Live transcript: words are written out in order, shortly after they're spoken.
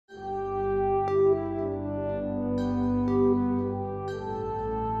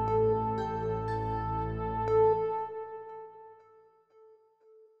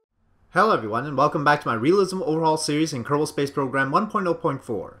Hello everyone and welcome back to my Realism Overhaul series in Kerbal Space Program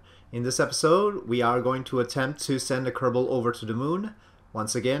 1.0.4. In this episode, we are going to attempt to send a Kerbal over to the moon,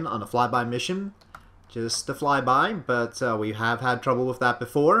 once again on a flyby mission. Just a flyby, but we have had trouble with that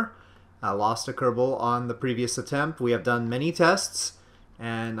before. I lost a Kerbal on the previous attempt. We have done many tests,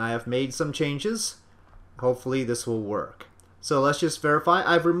 and I have made some changes. Hopefully this will work. So let's just verify.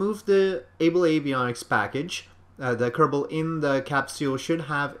 I've removed the Able Avionics package. The Kerbal in the capsule should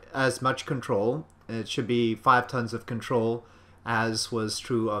have as much control. It should be 5 tons of control, as was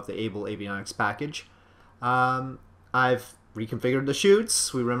true of the Able Avionics package. I've reconfigured the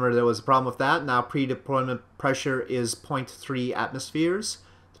chutes. We remember there was a problem with that. Now pre-deployment pressure is 0.3 atmospheres.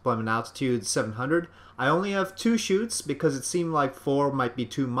 Deployment altitude 700. I only have 2 chutes because it seemed like 4 might be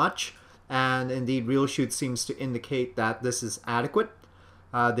too much. And indeed, real chute seems to indicate that this is adequate.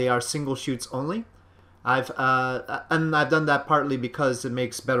 They are single chutes only. I've done that partly because it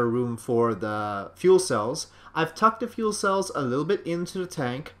makes better room for the fuel cells. I've tucked the fuel cells a little bit into the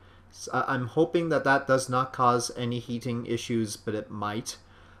tank. So I'm hoping that that does not cause any heating issues, but it might.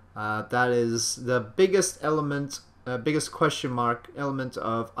 That is the biggest element, biggest question mark element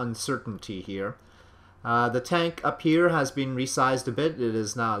of uncertainty here. The tank up here has been resized a bit. It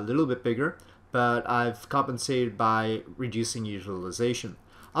is now a little bit bigger, but I've compensated by reducing utilization.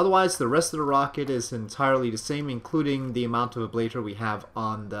 Otherwise, the rest of the rocket is entirely the same, including the amount of ablator we have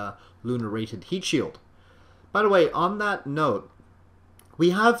on the lunar-rated heat shield. By the way, on that note,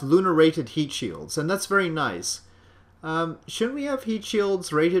 we have lunar-rated heat shields, and that's very nice. Shouldn't we have heat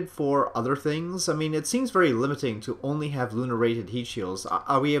shields rated for other things? I mean, it seems very limiting to only have lunar-rated heat shields.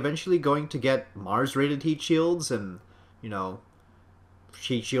 Are we eventually going to get Mars-rated heat shields and, you know,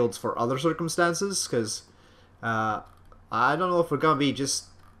 heat shields for other circumstances? Because I don't know if we're going to be just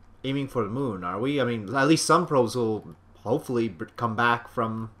aiming for the moon, are we? I mean, at least some probes will hopefully come back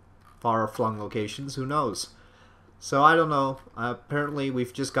from far-flung locations. Who knows? So I don't know. Apparently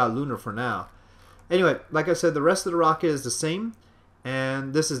we've just got lunar for now. Anyway, like I said, the rest of the rocket is the same,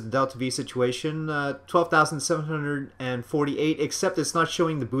 and this is the Delta V situation. 12,748, except it's not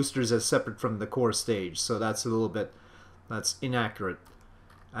showing the boosters as separate from the core stage, so that's a little bit, that's inaccurate.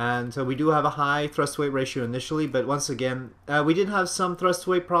 And we do have a high thrust-to-weight ratio initially, but once again, we did have some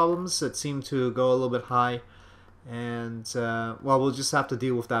thrust-to-weight problems that seemed to go a little bit high, and well, we'll just have to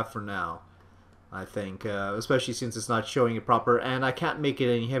deal with that for now, I think, especially since it's not showing it proper, and I can't make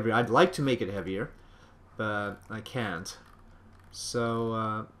it any heavier. I'd like to make it heavier, but I can't.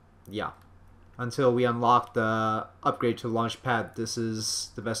 So, yeah. Until we unlock the upgrade to launch pad, this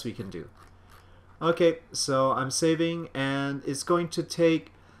is the best we can do. Okay, so I'm saving, and it's going to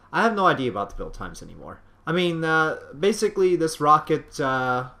take... I have no idea about the build times anymore. I mean, basically this rocket,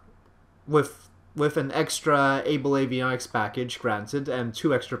 with an extra Able Avionics package, granted, and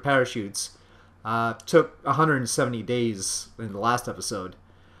 2 extra parachutes, took 170 days in the last episode.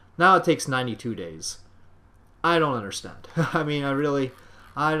 Now it takes 92 days. I don't understand. I mean, I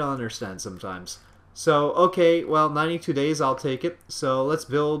don't understand sometimes. So, okay, well, 92 days, I'll take it. So let's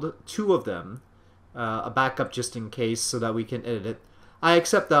build 2 of them. A backup just in case so that we can edit it. I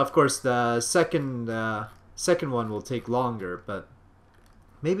accept that, of course, the second one will take longer, but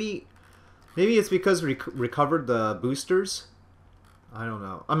maybe it's because we recovered the boosters. I don't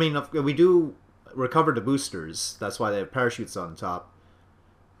know. I mean, we do recover the boosters. That's why they have parachutes on top.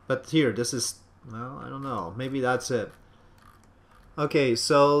 But here, this is, well, I don't know. Maybe that's it. Okay,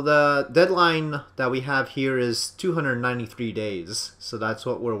 so the deadline that we have here is 293 days. So that's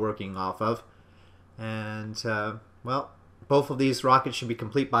what we're working off of. And, well, both of these rockets should be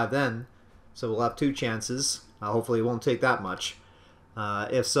complete by then, so we'll have 2 chances. Hopefully it won't take that much.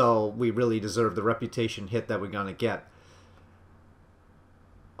 If so, we really deserve the reputation hit that we're going to get.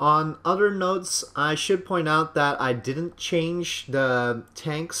 On other notes, I should point out that I didn't change the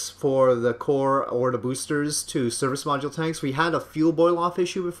tanks for the core or the boosters to service module tanks. We had a fuel boil-off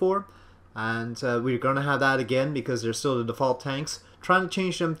issue before, and we're going to have that again because they're still the default tanks. Trying to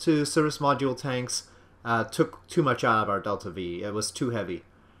change them to service module tanks took too much out of our Delta V. It was too heavy.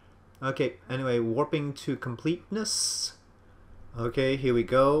 Okay, anyway, warping to completeness. Okay, here we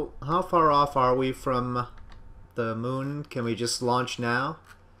go. How far off are we from the moon? Can we just launch now?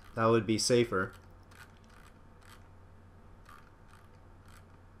 That would be safer.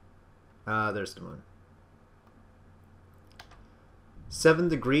 There's the moon. 7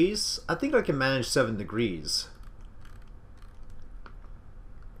 degrees? I think I can manage 7 degrees.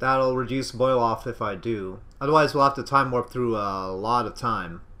 That'll reduce boil-off if I do. Otherwise, we'll have to time warp through a lot of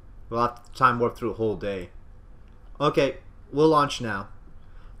time. We'll have to time warp through a whole day. Okay, we'll launch now.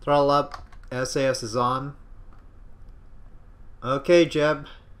 Throttle up. SAS is on. Okay, Jeb.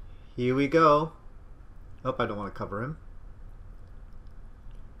 here we go. Oh, I don't want to cover him.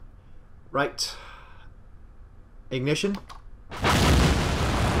 Right. Ignition.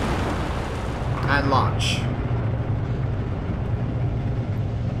 And launch.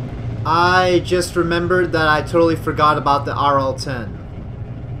 I just remembered that I totally forgot about the RL10.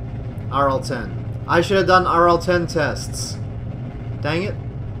 RL10. I should have done RL10 tests. Dang it.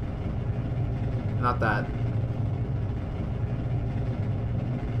 Not that.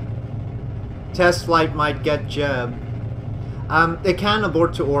 Test flight might get Jeb. It can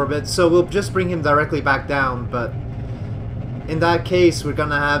abort to orbit, so we'll just bring him directly back down, but in that case, we're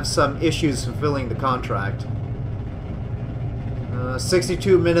gonna have some issues fulfilling the contract.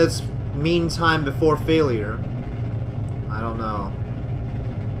 62 minutes mean time before failure. I don't know.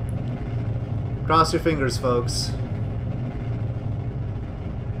 Cross your fingers, folks.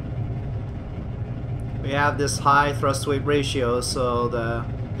 We have this high thrust weight ratio, so the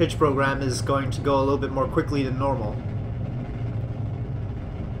pitch program is going to go a little bit more quickly than normal.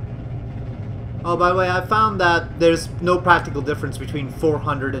 Oh, by the way, I found that there's no practical difference between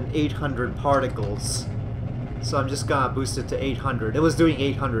 400 and 800 particles. So I'm just gonna boost it to 800. It was doing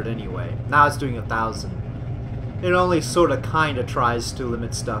 800 anyway. Now it's doing 1000. It only sort of kind of tries to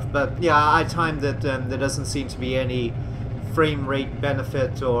limit stuff. But yeah, I timed it and there doesn't seem to be any frame rate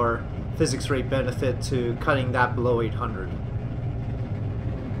benefit or physics rate benefit to cutting that below 800.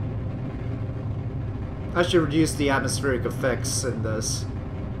 I should reduce the atmospheric effects in this.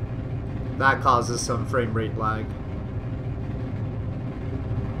 That causes some frame rate lag.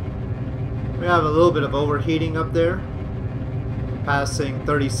 We have a little bit of overheating up there. Passing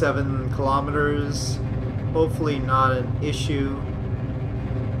 37 kilometers. Hopefully not an issue.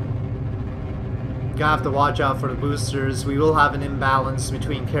 Gonna have to watch out for the boosters. We will have an imbalance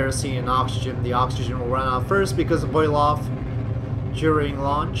between kerosene and oxygen. The oxygen will run out first because of boil off during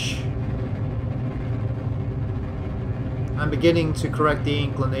launch. I'm beginning to correct the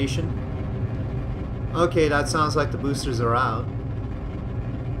inclination. Okay, that sounds like the boosters are out.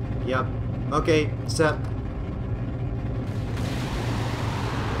 Yep. Okay, set.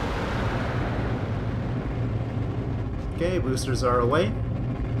 Okay, boosters are away.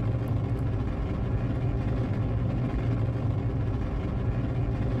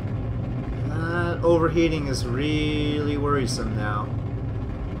 That overheating is really worrisome now.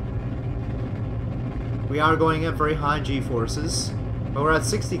 We are going at very high G-forces, but we're at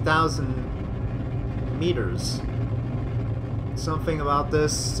 60,000 meters. Something about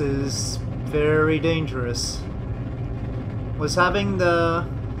this is very dangerous. Was having the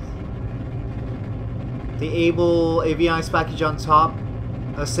Able avionics package on top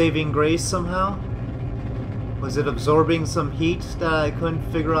a saving grace somehow? Was it absorbing some heat that I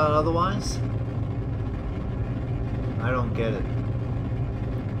couldn't figure out otherwise? I don't get it.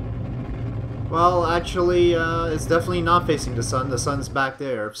 Well, actually, it's definitely not facing the sun. The sun's back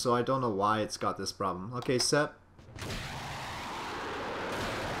there, so I don't know why it's got this problem. Okay, set.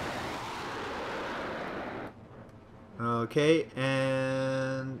 Okay,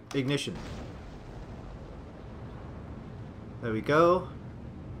 and ignition. There we go.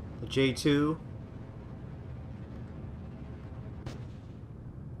 The J2.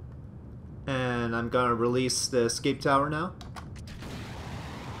 And I'm gonna release the escape tower now.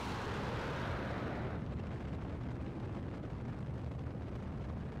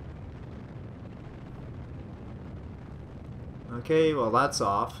 Okay, well that's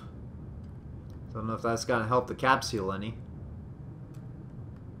off. Don't know if that's gonna help the capsule any.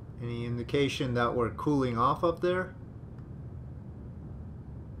 Any indication that we're cooling off up there?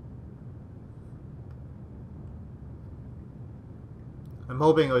 I'm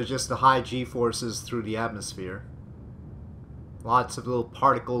hoping it was just the high G-forces through the atmosphere. Lots of little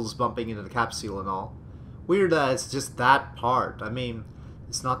particles bumping into the capsule and all. Weird that it's just that part. I mean,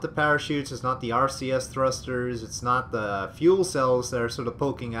 it's not the parachutes, it's not the RCS thrusters, it's not the fuel cells that are sort of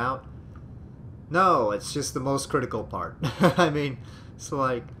poking out. No, it's just the most critical part. I mean, it's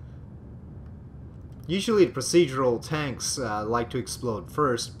like... Usually the procedural tanks like to explode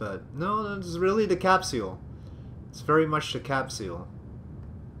first, but no, it's really the capsule. It's very much the capsule.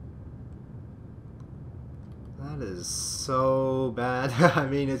 That is so bad. I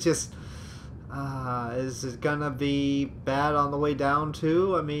mean, it's just... is it gonna be bad on the way down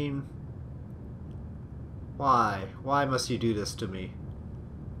too? I mean... Why? Why must you do this to me?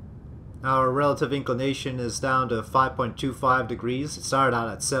 Our relative inclination is down to 5.25 degrees. It started out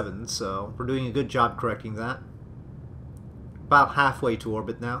at 7, so we're doing a good job correcting that. About halfway to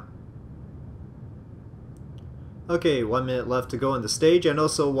orbit now. Okay, 1 minute left to go in the stage, and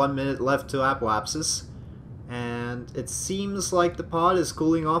also 1 minute left to apoapsis. And it seems like the pod is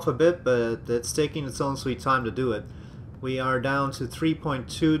cooling off a bit, but it's taking its own sweet time to do it. We are down to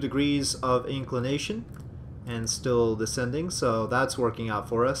 3.2 degrees of inclination and still descending, so that's working out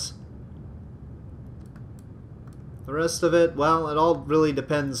for us. The rest of it, well, it all really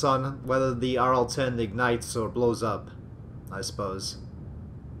depends on whether the RL-10 ignites or blows up, I suppose.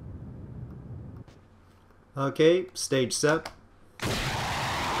 Okay, stage set.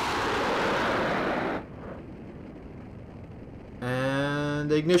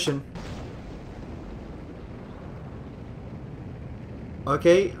 And ignition.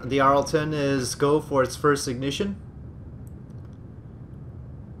 Okay, the RL-10 is go for its first ignition.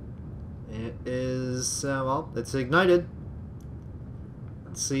 It is, well, it's ignited.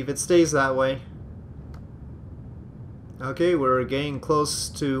 Let's see if it stays that way. Okay, we're getting close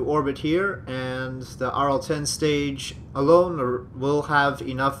to orbit here, and the RL-10 stage alone will have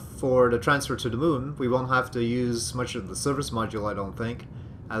enough for the transfer to the moon. We won't have to use much of the service module, I don't think,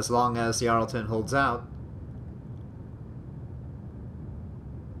 as long as the RL-10 holds out.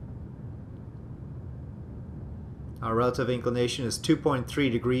 Our relative inclination is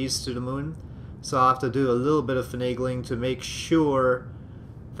 2.3 degrees to the moon, so I'll have to do a little bit of finagling to make sure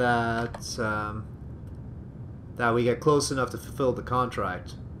that that we get close enough to fulfill the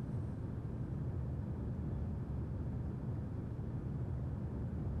contract.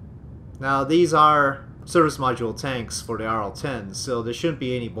 Now these are service module tanks for the RL-10, so there shouldn't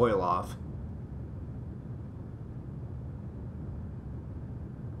be any boil off.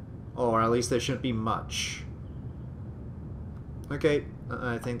 Or at least there shouldn't be much. Okay,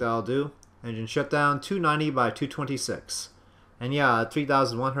 I think that'll do. Engine shutdown, 290 by 226. And yeah,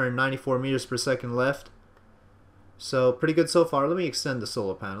 3,194 meters per second left. So pretty good so far. Let me extend the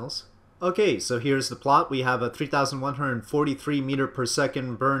solar panels. Okay, so here's the plot. We have a 3,143 meter per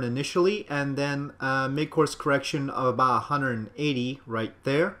second burn initially, and then a mid-course correction of about 180 right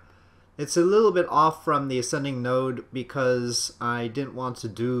there. It's a little bit off from the ascending node because I didn't want to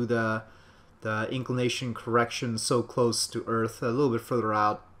do the inclination correction so close to Earth. A little bit further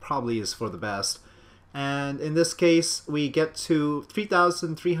out probably is for the best. And in this case, we get to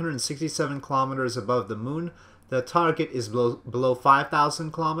 3,367 kilometers above the moon. The target is below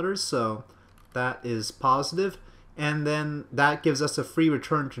 5,000 kilometers, so that is positive. And then that gives us a free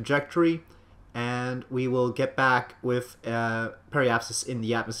return trajectory, and we will get back with periapsis in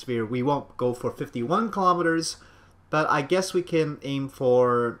the atmosphere. We won't go for 51 kilometers, but I guess we can aim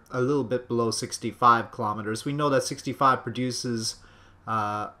for a little bit below 65 kilometers. We know that 65 produces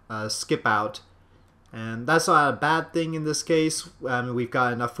a skip out, and that's not a bad thing in this case. I mean, we've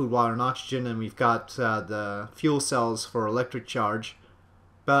got enough food, water, and oxygen, and we've got the fuel cells for electric charge.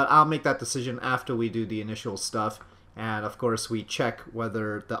 But I'll make that decision after we do the initial stuff, and of course we check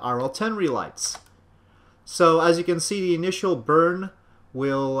whether the RL-10 relights. So as you can see, the initial burn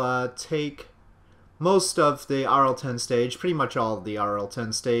will take most of the RL-10 stage, pretty much all of the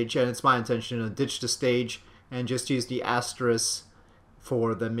RL-10 stage, and it's my intention to ditch the stage and just use the asterisk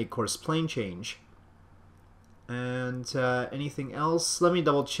for the mid-course plane change. And anything else? Let me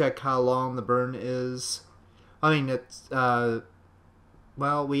double check how long the burn is. I mean, it's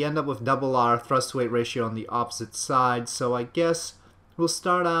well, we end up with double our thrust weight ratio on the opposite side, so I guess we'll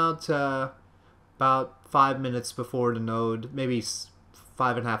start out about 5 minutes before the node, maybe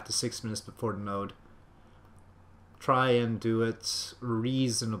 5.5 to 6 minutes before the node. Try and do it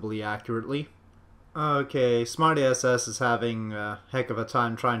reasonably accurately. Okay, SmartASS is having a heck of a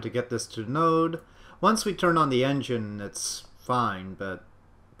time trying to get this to the node. Once we turn on the engine, it's fine, but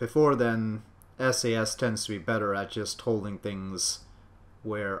before then, SAS tends to be better at just holding things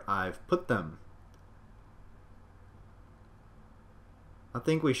where I've put them. I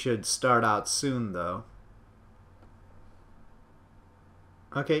think we should start out soon, though.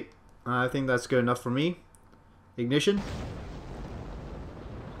 Okay, I think that's good enough for me. Ignition.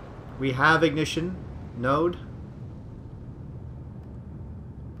 We have ignition. Node.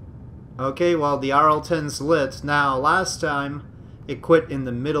 Okay, well, the RL-10's lit. Now, last time, it quit in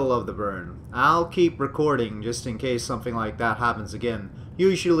the middle of the burn. I'll keep recording just in case something like that happens again.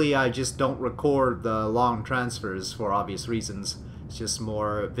 Usually, I just don't record the long transfers for obvious reasons. It's just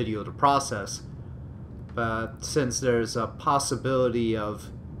more video to process. But since there's a possibility of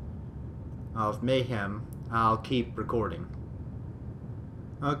mayhem, I'll keep recording.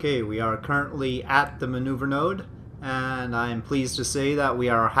 Okay, we are currently at the maneuver node, and I'm pleased to say that we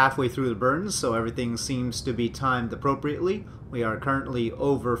are halfway through the burn, so everything seems to be timed appropriately. We are currently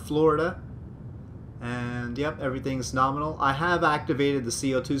over Florida, and yep, everything's nominal. I have activated the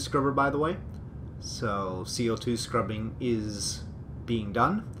CO2 scrubber, by the way, so CO2 scrubbing is being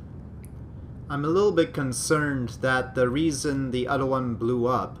done. I'm a little bit concerned that the reason the other one blew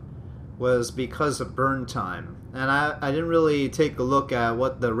up was because of burn time. And I didn't really take a look at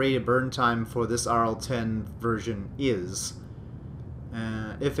what the rated burn time for this RL10 version is.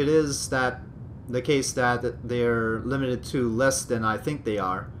 If it is that the case that they're limited to less than I think they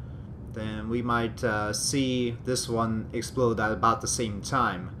are, then we might see this one explode at about the same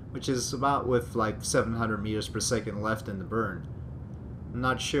time, which is about with like 700 meters per second left in the burn. I'm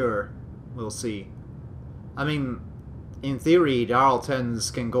not sure. We'll see. I mean, in theory, the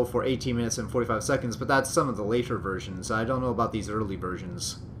RL10s can go for 18 minutes and 45 seconds, but that's some of the later versions. I don't know about these early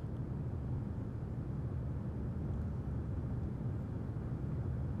versions.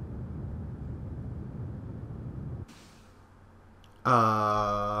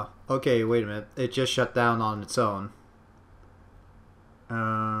 Okay, wait a minute. It just shut down on its own. Hold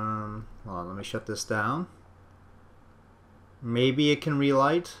on, let me shut this down. Maybe it can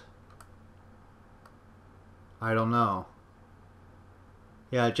relight? I don't know.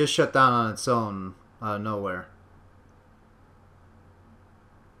 Yeah, it just shut down on its own out of nowhere.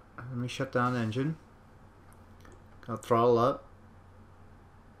 Let me shut down the engine. I'll throttle up.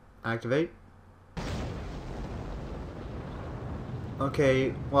 Activate.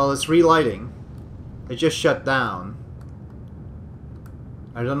 Okay, well, it's relighting. It just shut down.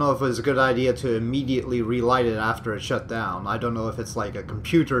 I don't know if it was a good idea to immediately relight it after it shut down. I don't know if it's like a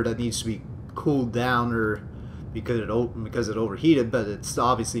computer that needs to be cooled down or because it overheated, but it's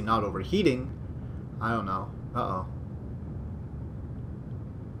obviously not overheating. I don't know. Uh-oh.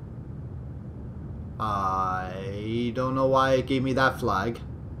 I don't know why it gave me that flag.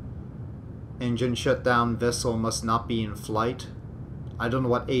 Engine shut down, vessel must not be in flight. I don't know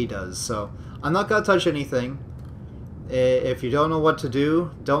what A does, so I'm not gonna touch anything. If you don't know what to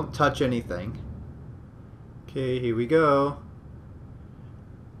do, don't touch anything. Okay, here we go.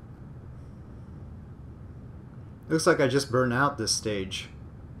 Looks like I just burned out this stage.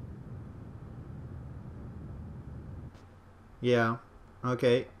 Yeah,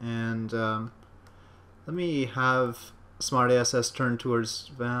 okay, and let me have Smart ASS turn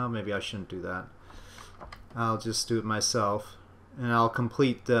towards, well, maybe I shouldn't do that. I'll just do it myself, and I'll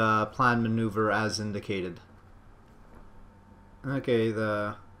complete the plan maneuver as indicated. Okay,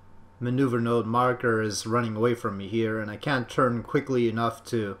 the maneuver node marker is running away from me here, and I can't turn quickly enough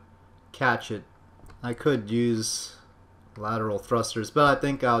to catch it. I could use lateral thrusters, but I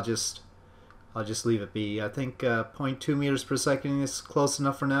think I'll just leave it be. I think 0.2 meters per second is close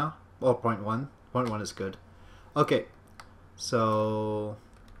enough for now. Or 0.1. 0.1 is good. Okay, so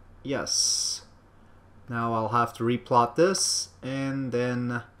yes. Now I'll have to replot this, and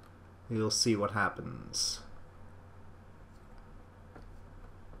then we'll see what happens.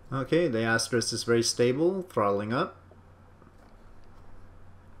 Okay, the asterisk is very stable, throttling up.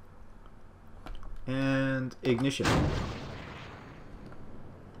 And ignition.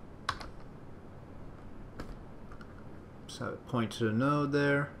 So point to the node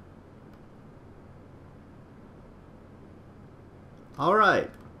there. Alright.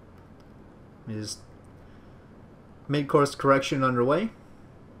 Is mid-course correction underway.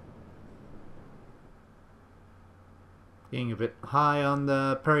 Getting a bit high on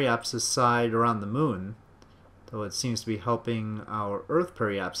the periapsis side around the moon, though it seems to be helping our Earth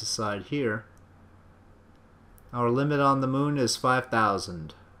periapsis side here. Our limit on the moon is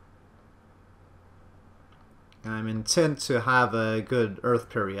 5,000. I'm intent to have a good Earth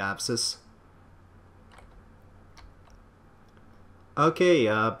periapsis. Okay,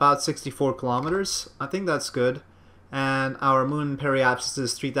 about 64 kilometers. I think that's good. And our moon periapsis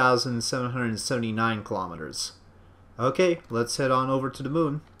is 3,779 kilometers. Okay, let's head on over to the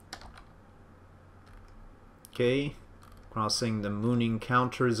moon. Okay, crossing the moon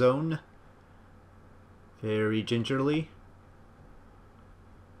encounter zone. Very gingerly.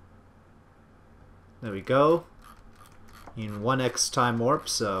 There we go. In 1x time warp,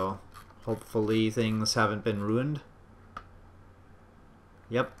 so hopefully things haven't been ruined.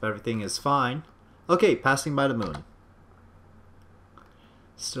 Yep, everything is fine. Okay, passing by the moon.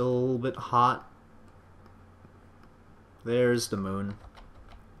 Still a little bit hot. There's the moon.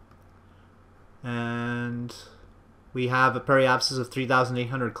 And we have a periapsis of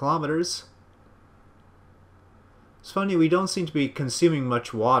 3,800 kilometers. It's funny, we don't seem to be consuming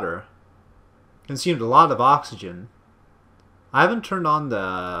much water. Consumed a lot of oxygen. I haven't turned on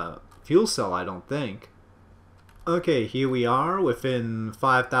the fuel cell, I don't think. Okay, here we are within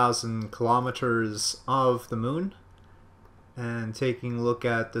 5,000 kilometers of the moon. And taking a look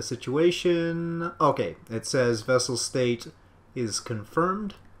at the situation. Okay, it says vessel state is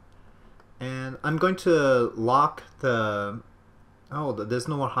confirmed. And I'm going to lock the... Oh, there's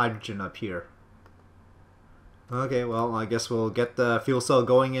no more hydrogen up here. Okay, well, I guess we'll get the fuel cell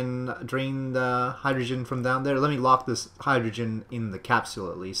going and drain the hydrogen from down there. Let me lock this hydrogen in the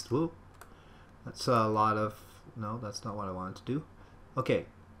capsule at least. Whoop. That's a lot of... No, that's not what I wanted to do. Okay.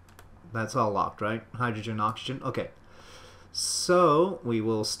 That's all locked, right? Hydrogen, oxygen. Okay. So, we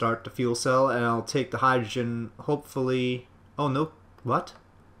will start the fuel cell, and I'll take the hydrogen, hopefully... Oh, no. What?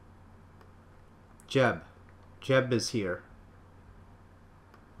 Jeb. Jeb is here.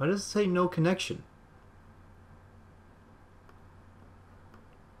 Why does it say no connection?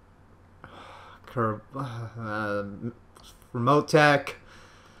 Curb, remote tech.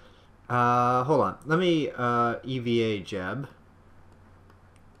 Hold on. Let me EVA Jeb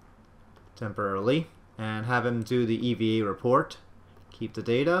temporarily and have him do the EVA report. Keep the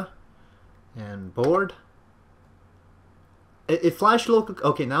data and board. It flashed local.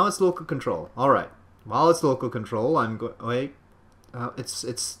 Okay, now it's local control. All right. While it's local control, I'm going. Wait.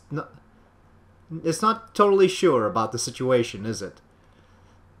 It's not. It's not totally sure about the situation, is it?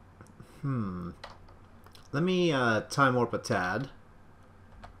 Let me time warp a tad.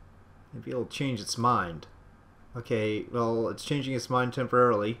 Maybe it'll change its mind. Okay, well, it's changing its mind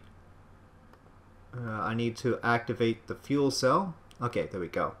temporarily. I need to activate the fuel cell. Okay, there we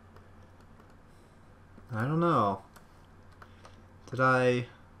go. I don't know. Did I...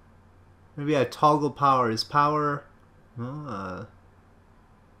 Maybe I toggle power. Is power... Well,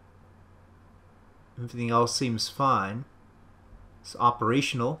 everything else seems fine. It's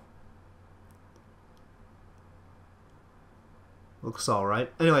operational. Looks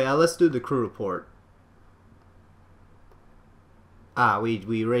alright. Anyway, let's do the crew report. Ah,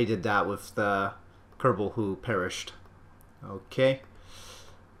 we rated that with the Kerbal who perished. Okay.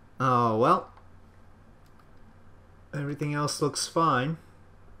 Oh, well. Everything else looks fine.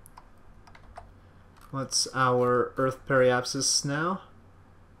 What's our Earth periapsis now?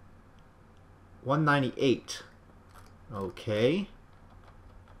 198. Okay.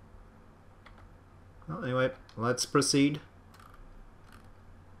 Well, anyway, let's proceed.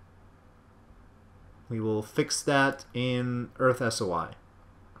 We will fix that in Earth SOI.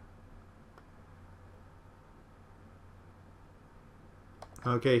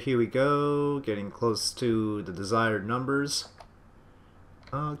 Okay, here we go. Getting close to the desired numbers.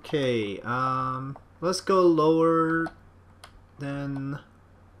 Okay, let's go lower than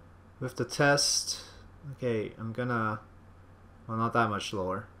with the test. Okay, I'm gonna... Well, not that much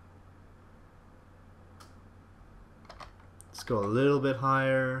lower. Let's go a little bit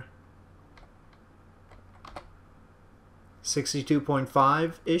higher.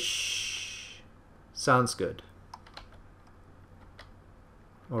 62.5-ish. Sounds good.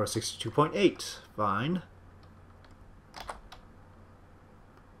 Or 62.8. Fine.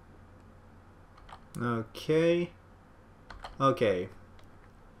 Okay. Okay.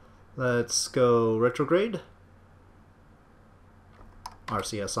 Let's go retrograde.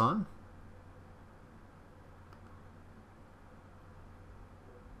 RCS on.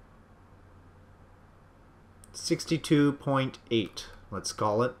 .8, let's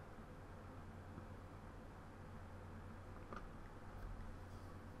call it.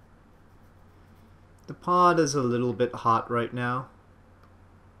 The pod is a little bit hot right now.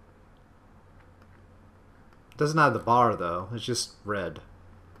 Doesn't have the bar though, it's just red.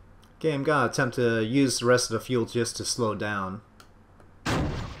 Okay, I'm gonna attempt to use the rest of the fuel just to slow down.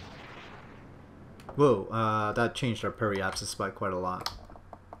 Whoa, that changed our periapsis by quite a lot.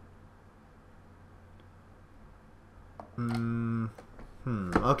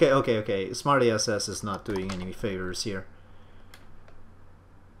 Okay. Smart ESS is not doing any favors here.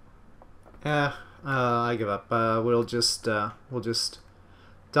 I give up. We'll just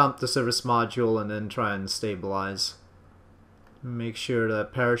dump the service module and then try and stabilize. Make sure the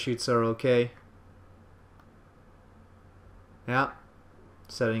parachutes are okay. Yeah,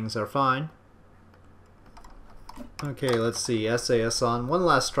 settings are fine. Okay, let's see. SAS on. One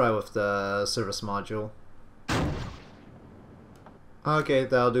last try with the service module. Okay,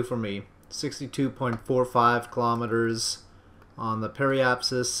 that'll do for me. 62.45 kilometers on the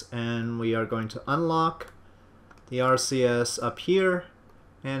periapsis, and we are going to unlock the RCS up here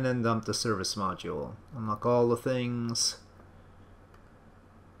and then dump the service module. Unlock all the things.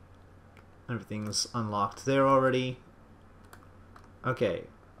 Everything's unlocked there already. Okay.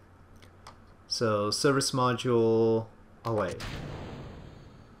 So, service module away.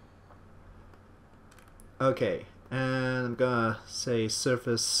 Okay. And I'm gonna say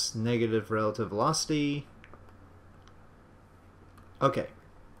surface negative relative velocity. Okay.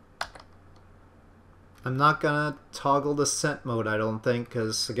 I'm not gonna toggle the scent mode, I don't think,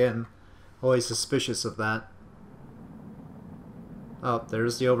 because again, always suspicious of that. Oh,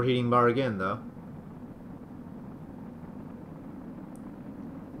 there's the overheating bar again, though.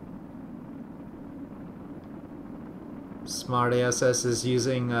 Smart ASS is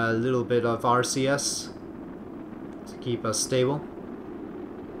using a little bit of RCS to keep us stable.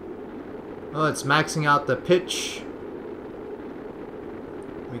 Oh, it's maxing out the pitch.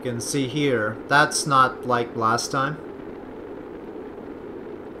 We can see here. That's not like last time.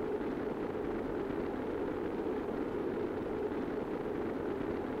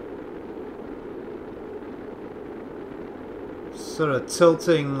 Sort of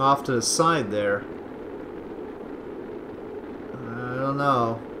tilting off to the side there. I don't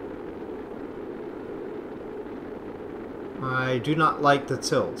know. I do not like the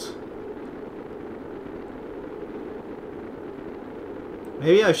tilt.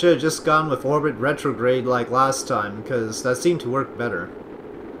 Maybe I should have just gone with orbit retrograde like last time, because that seemed to work better.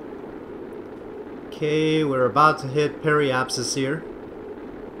 Okay, we're about to hit periapsis here.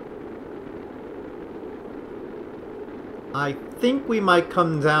 I think we might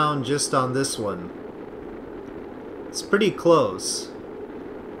come down just on this one. It's pretty close.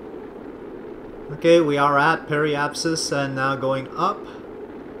 Okay, we are at periapsis and now going up.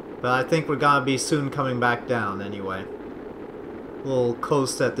 But I think we're gonna be soon coming back down anyway. We'll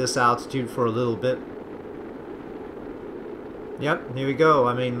coast at this altitude for a little bit. Yep, here we go.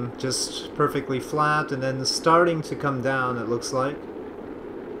 I mean, just perfectly flat and then starting to come down, it looks like.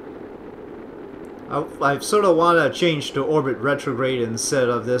 I sort of want to change to orbit retrograde instead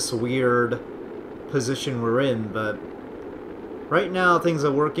of this weird position we're in, but right now things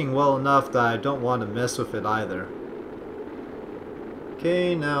are working well enough that I don't want to mess with it either.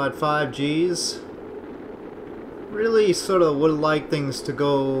 Okay, now at 5 Gs. Really sort of would like things to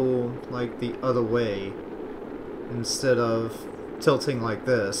go like the other way instead of tilting like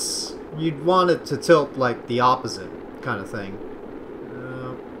this. You'd want it to tilt like the opposite kind of thing.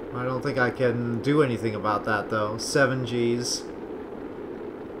 I don't think I can do anything about that though. 7 Gs.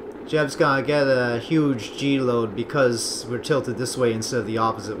 Jeb's gonna get a huge G load because we're tilted this way instead of the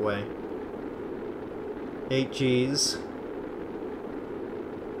opposite way. 8 Gs.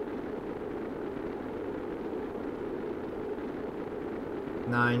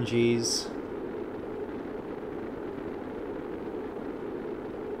 Nine Gs.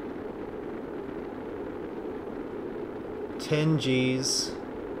 Ten Gs.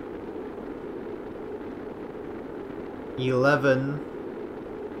 11.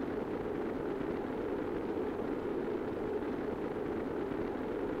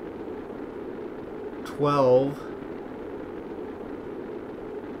 12.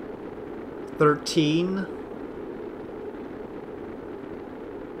 13.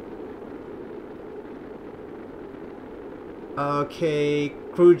 Okay,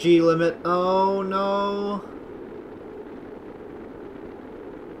 crew G limit. Oh no.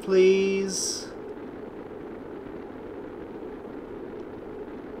 Please.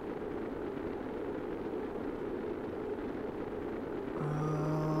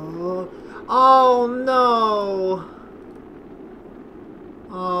 Oh no.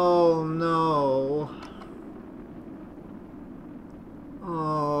 Oh no.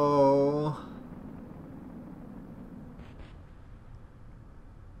 Oh.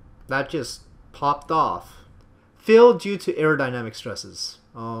 That just popped off. Failed due to aerodynamic stresses.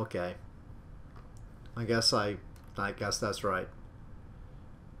 Okay. I guess that's right.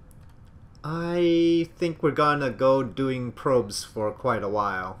 I think we're gonna go doing probes for quite a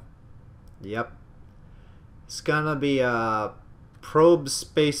while. Yep. It's gonna be a probe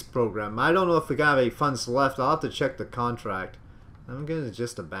space program. I don't know if we got any funds left. I'll have to check the contract. I'm gonna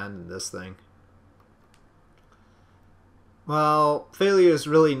just abandon this thing. Well, failure is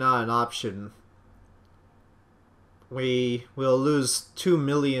really not an option. We will lose 2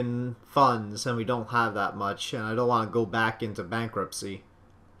 million funds and we don't have that much, and I don't want to go back into bankruptcy.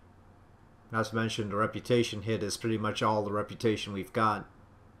 Not to mention the reputation hit is pretty much all the reputation we've got.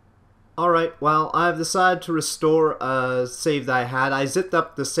 Alright, well, I've decided to restore a save that I had. I zipped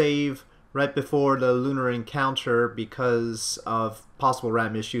up the save right before the lunar encounter because of possible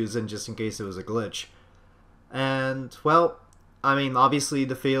RAM issues and just in case it was a glitch. And, well, I mean, obviously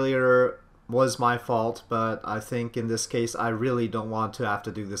the failure was my fault, but I think in this case I really don't want to have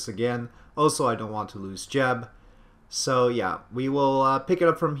to do this again. Also, I don't want to lose Jeb. So yeah, we will pick it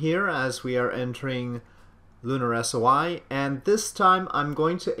up from here as we are entering Lunar SOI, and this time I'm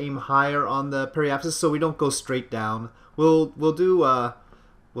going to aim higher on the periapsis so we don't go straight down. We'll do a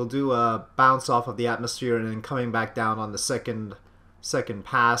bounce off of the atmosphere and then coming back down on the second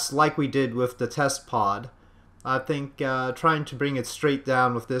pass like we did with the test pod. I think trying to bring it straight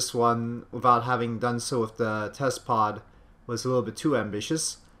down with this one without having done so with the test pod was a little bit too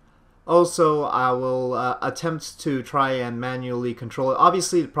ambitious. Also, I will attempt to try and manually control it.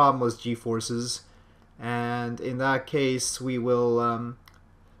 Obviously, the problem was G-forces, And in that case, we will,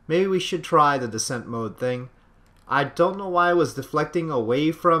 maybe we should try the descent mode thing. I don't know why I was deflecting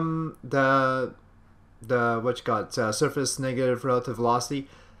away from the surface negative relative velocity.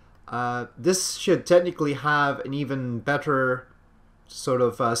 This should technically have an even better sort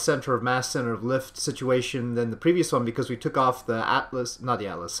of center of mass, center of lift situation than the previous one, because we took off the Atlas, not the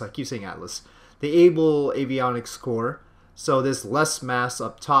Atlas, I keep saying Atlas, the Able Avionics core. So there's less mass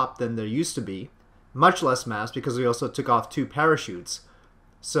up top than there used to be. Much less mass, because we also took off 2 parachutes.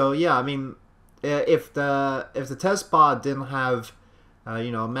 So yeah, I mean, if the test pod didn't have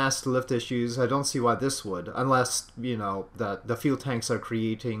mass to lift issues, I don't see why this would, unless the fuel tanks are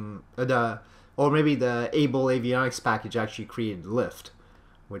creating or maybe the Able Avionics package actually created lift,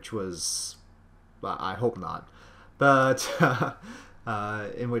 which was, I hope not, but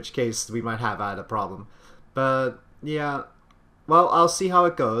in which case we might have had a problem. But yeah, well, I'll see how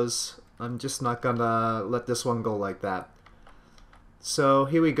it goes. I'm just not gonna let this one go like that. So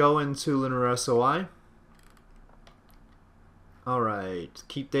here we go into Lunar SOI. Alright,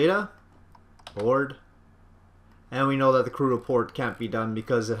 keep data, board, and we know that the crew report can't be done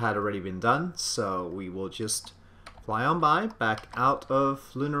because it had already been done, so we will just fly on by, back out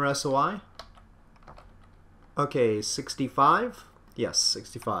of Lunar SOI. Okay, 65? Yes,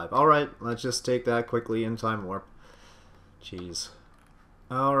 65. Alright, let's just take that quickly in time warp. Jeez.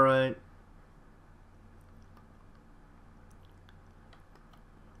 Alright.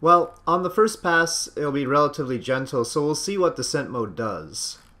 Well, on the first pass, it'll be relatively gentle, so we'll see what descent mode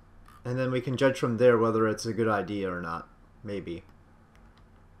does. And then we can judge from there whether it's a good idea or not. Maybe.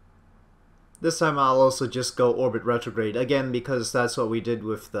 This time I'll also just go orbit retrograde, again because that's what we did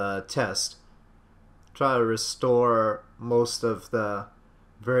with the test. Try to restore most of the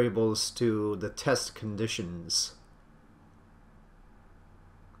variables to the test conditions.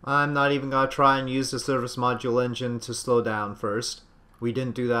 I'm not even going to try and use the service module engine to slow down first. We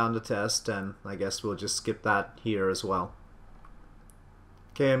didn't do that on the test, and I guess we'll just skip that here as well.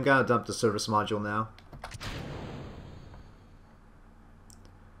 Okay, I'm gonna dump the service module now.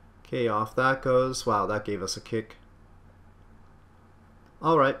 Okay, off that goes. Wow, that gave us a kick.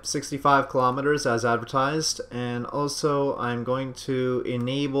 Alright, 65 kilometers as advertised, and also I'm going to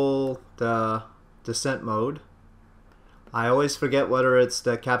enable the descent mode. I always forget whether it's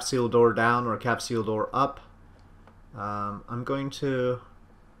the capsule door down or capsule door up. I'm going to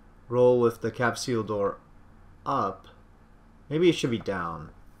roll with the capsule door up. Maybe it should be down.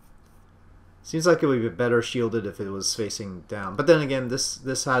 Seems like it would be better shielded if it was facing down. But then again,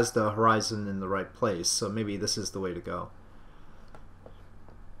 this has the horizon in the right place, so maybe this is the way to go.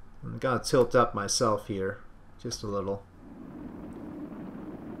 I'm gonna tilt up myself here, just a little.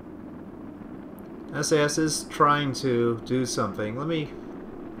 SAS is trying to do something. Let me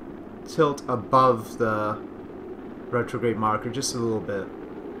tilt above the retrograde marker just a little bit.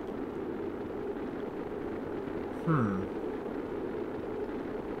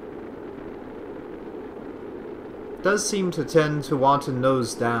 Does seem to tend to want to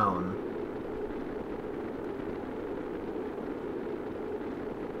nose down.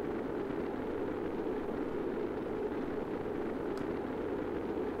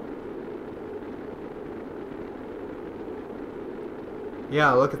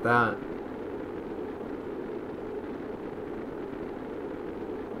 Yeah, look at that.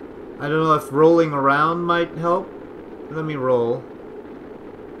 I don't know if rolling around might help. Let me roll.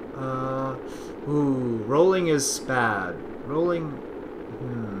 Ooh, rolling is bad. Rolling...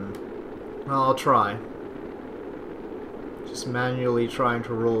 Well, I'll try. Just manually trying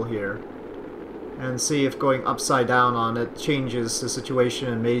to roll here. And see if going upside down on it changes the situation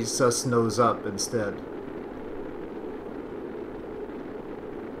and makes us nose up instead.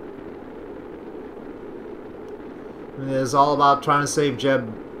 It is all about trying to save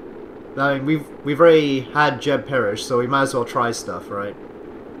Jeb. I mean, we've already had Jeb perish, so we might as well try stuff, right?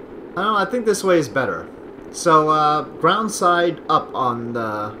 I don't know, I think this way is better. So, ground side up on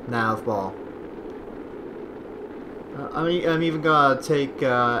the nav ball. I'm even gonna take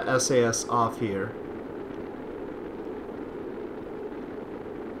SAS off here.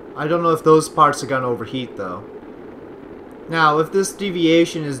 I don't know if those parts are gonna overheat though. Now, if this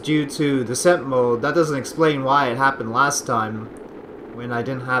deviation is due to descent mode, that doesn't explain why it happened last time when I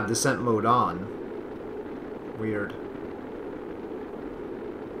didn't have descent mode on. Weird.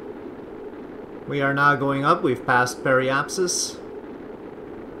 We are now going up. We've passed periapsis.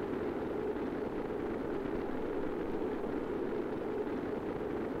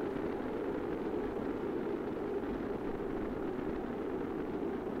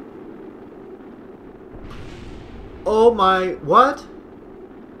 Oh my... what?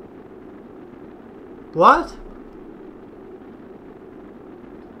 What?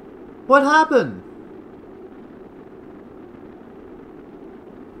 What happened?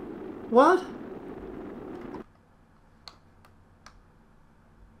 What?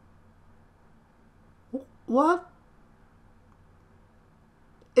 What?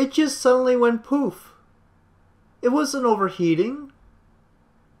 It just suddenly went poof. It wasn't overheating.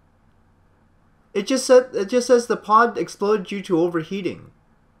 It just says the pod exploded due to overheating.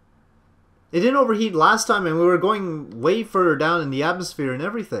 It didn't overheat last time, and we were going way further down in the atmosphere and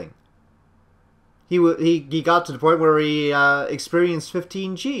everything. He got to the point where he experienced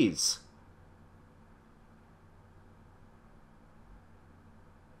 15 Gs.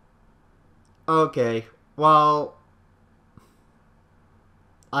 Okay, well,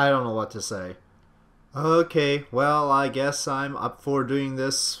 I don't know what to say. Okay, well, I guess I'm up for doing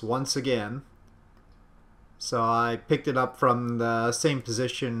this once again. So I picked it up from the same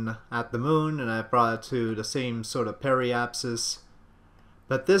position at the moon, and I brought it to the same sort of periapsis.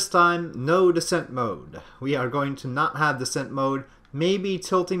 But this time, no descent mode. We are going to not have descent mode. Maybe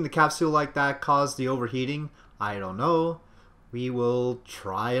tilting the capsule like that caused the overheating. I don't know. We will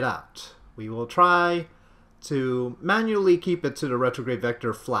try it out. We will try to manually keep it to the retrograde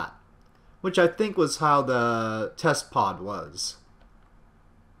vector flat, which I think was how the test pod was.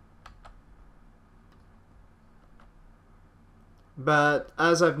 But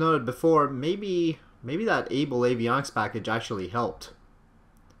as I've noted before, maybe that Able avionics package actually helped.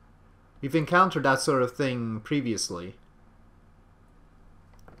 We've encountered that sort of thing previously.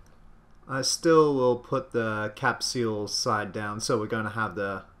 I still will put the capsule side down, so we're going to have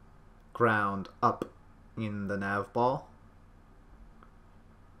the ground up in the nav ball.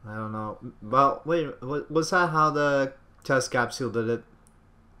 I don't know. Well, wait, was that how the test capsule did it?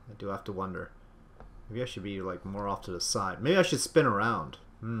 I do have to wonder. Maybe I should be like more off to the side. Maybe I should spin around.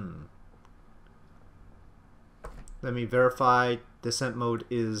 Let me verify descent mode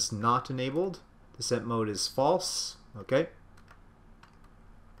is not enabled. Descent mode is false. Okay.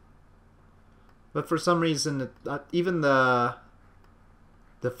 But for some reason, even the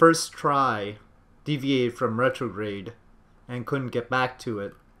first try deviated from retrograde and couldn't get back to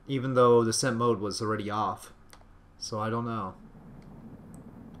it, even though descent mode was already off. So I don't know.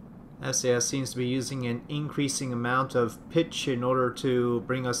 SAS seems to be using an increasing amount of pitch in order to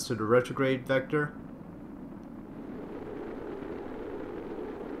bring us to the retrograde vector.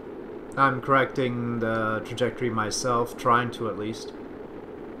 I'm correcting the trajectory myself, trying to at least.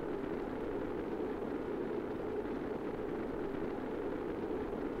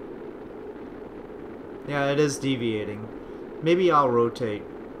 Yeah, it is deviating. Maybe I'll rotate.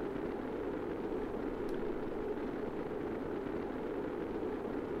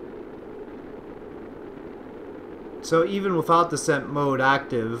 So even without descent mode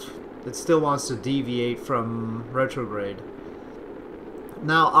active, it still wants to deviate from retrograde.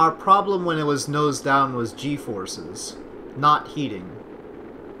 Now, our problem when it was nose down was G-forces, not heating.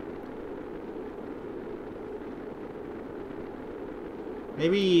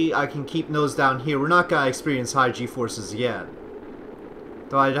 Maybe I can keep nose down here. We're not going to experience high G-forces yet.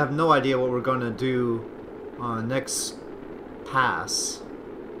 Though I have no idea what we're going to do on the next pass.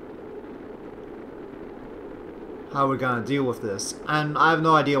 How we're going to deal with this. And I have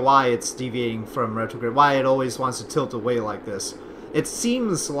no idea why it's deviating from retrograde. Why it always wants to tilt away like this. It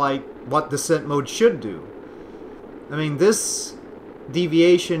seems like what descent mode should do. I mean, this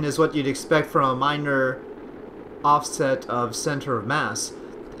deviation is what you'd expect from a minor offset of center of mass.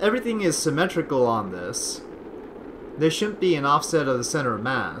 Everything is symmetrical on this. There shouldn't be an offset of the center of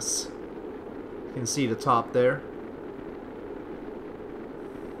mass. You can see the top there.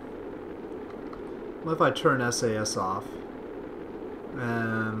 What if I turn SAS off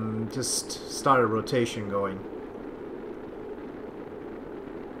and just start a rotation going?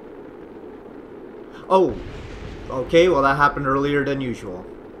 Oh, okay, well that happened earlier than usual.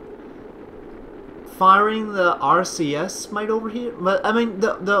 Firing the RCS might overheat, but I mean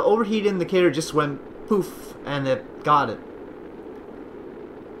the overheat indicator just went poof and it got it.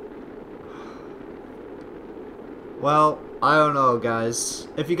 Well, I don't know, guys.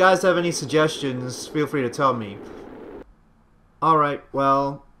 If you guys have any suggestions, feel free to tell me. Alright,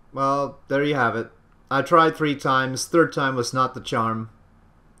 well, there you have it. I tried 3 times, third time was not the charm.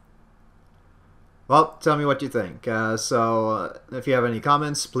 Well, tell me what you think. If you have any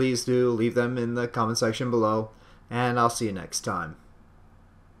comments, please do leave them in the comment section below, and I'll see you next time.